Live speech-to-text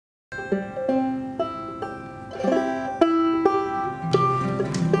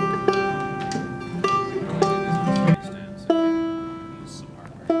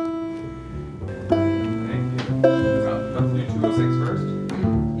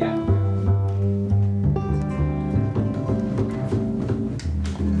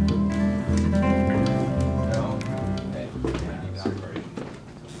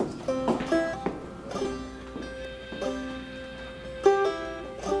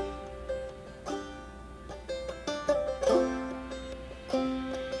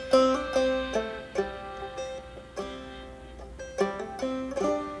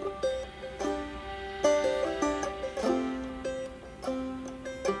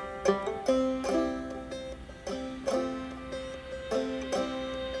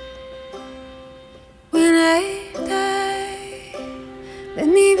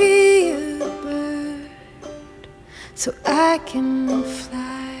So I can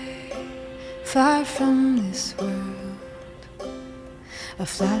fly far from this world. I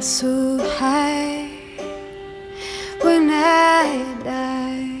fly so high. When I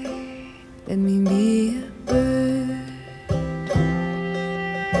die, let me be a bird.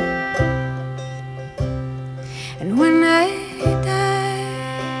 And when I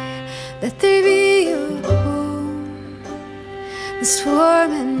die, let there be a home that's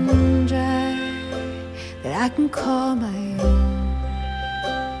warm and dry, that I can call my own,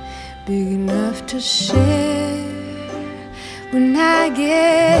 big enough to share. When I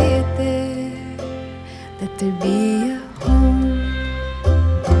get there, let there be a home.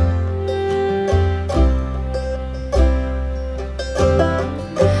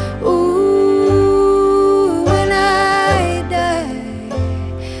 Ooh, when I die,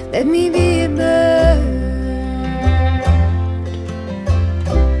 let me be a bird.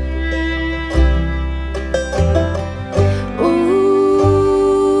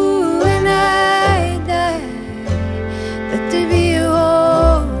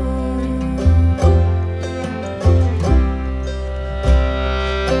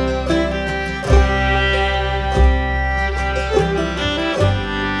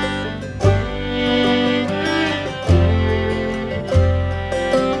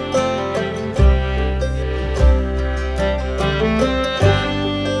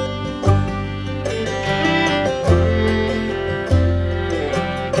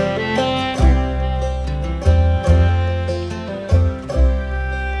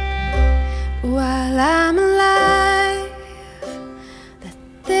 While I'm alive, let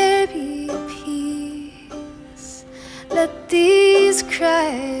there be peace. Let these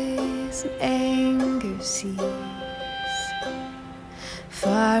cries and anger cease.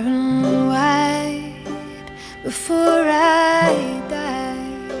 Far and wide before